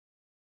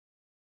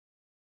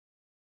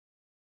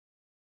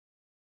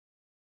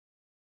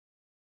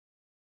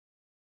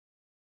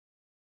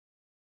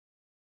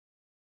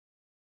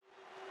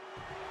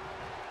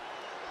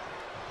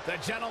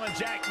The gentleman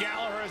Jack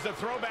Gallagher is a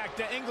throwback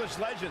to English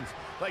legends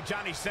like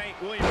Johnny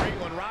Saint, William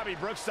Regal, and Robbie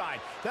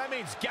Brookside. That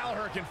means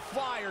Gallagher can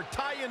fly or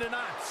tie into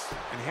knots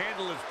and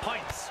handle his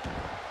pints.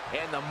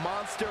 And the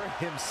monster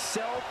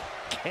himself,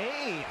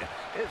 Kane,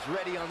 is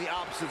ready on the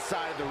opposite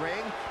side of the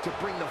ring to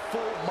bring the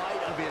full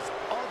might of his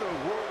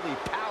otherworldly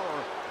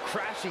power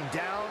crashing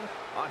down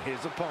on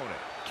his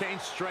opponent.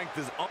 Kane's strength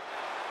is up.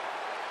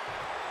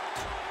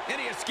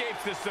 And he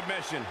escapes the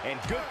submission. And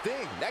good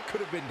thing, that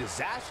could have been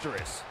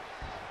disastrous.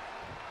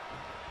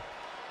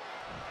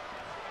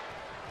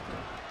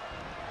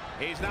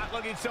 He's not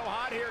looking so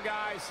hot here,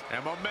 guys.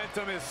 And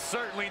momentum is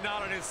certainly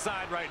not on his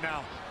side right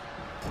now.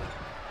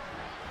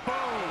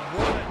 Boom!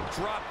 What a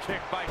drop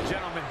kick by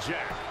Gentleman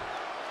Jack.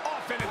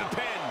 Off into the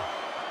pin.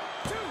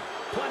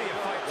 Plenty of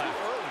fight left.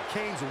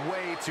 Kane's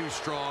way too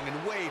strong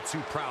and way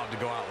too proud to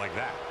go out like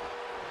that.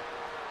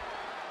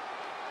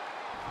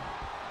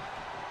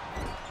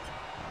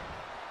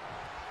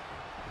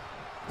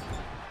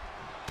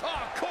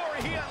 Oh,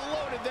 Corey, he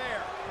unloaded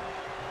there.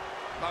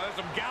 Oh, there's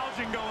some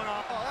gouging going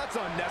on. Oh, that's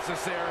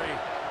unnecessary.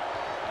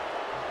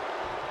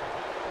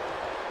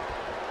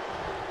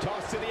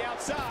 Toss to the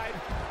outside.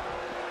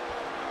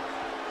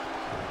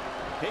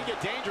 They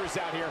get dangerous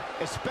out here,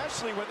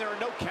 especially when there are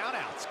no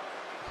countouts.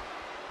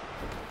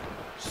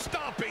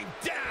 Stomping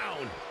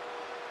down.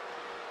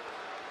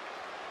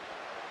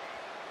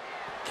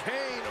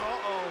 Kane,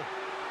 uh-oh.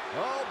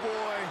 Oh,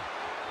 boy.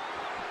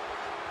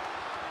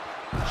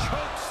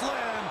 Choke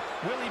slam.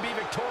 Will he be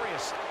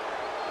victorious?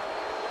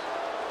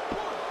 1,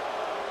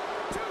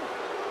 2,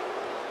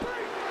 3.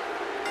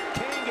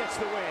 Kane gets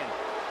the win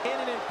in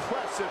an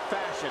impressive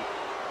fashion.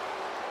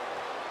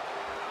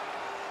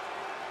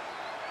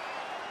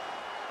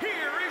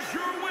 Here is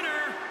your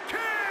winner, Kane!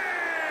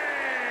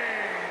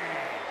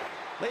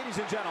 Ladies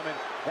and gentlemen,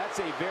 that's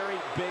a very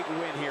big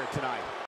win here tonight.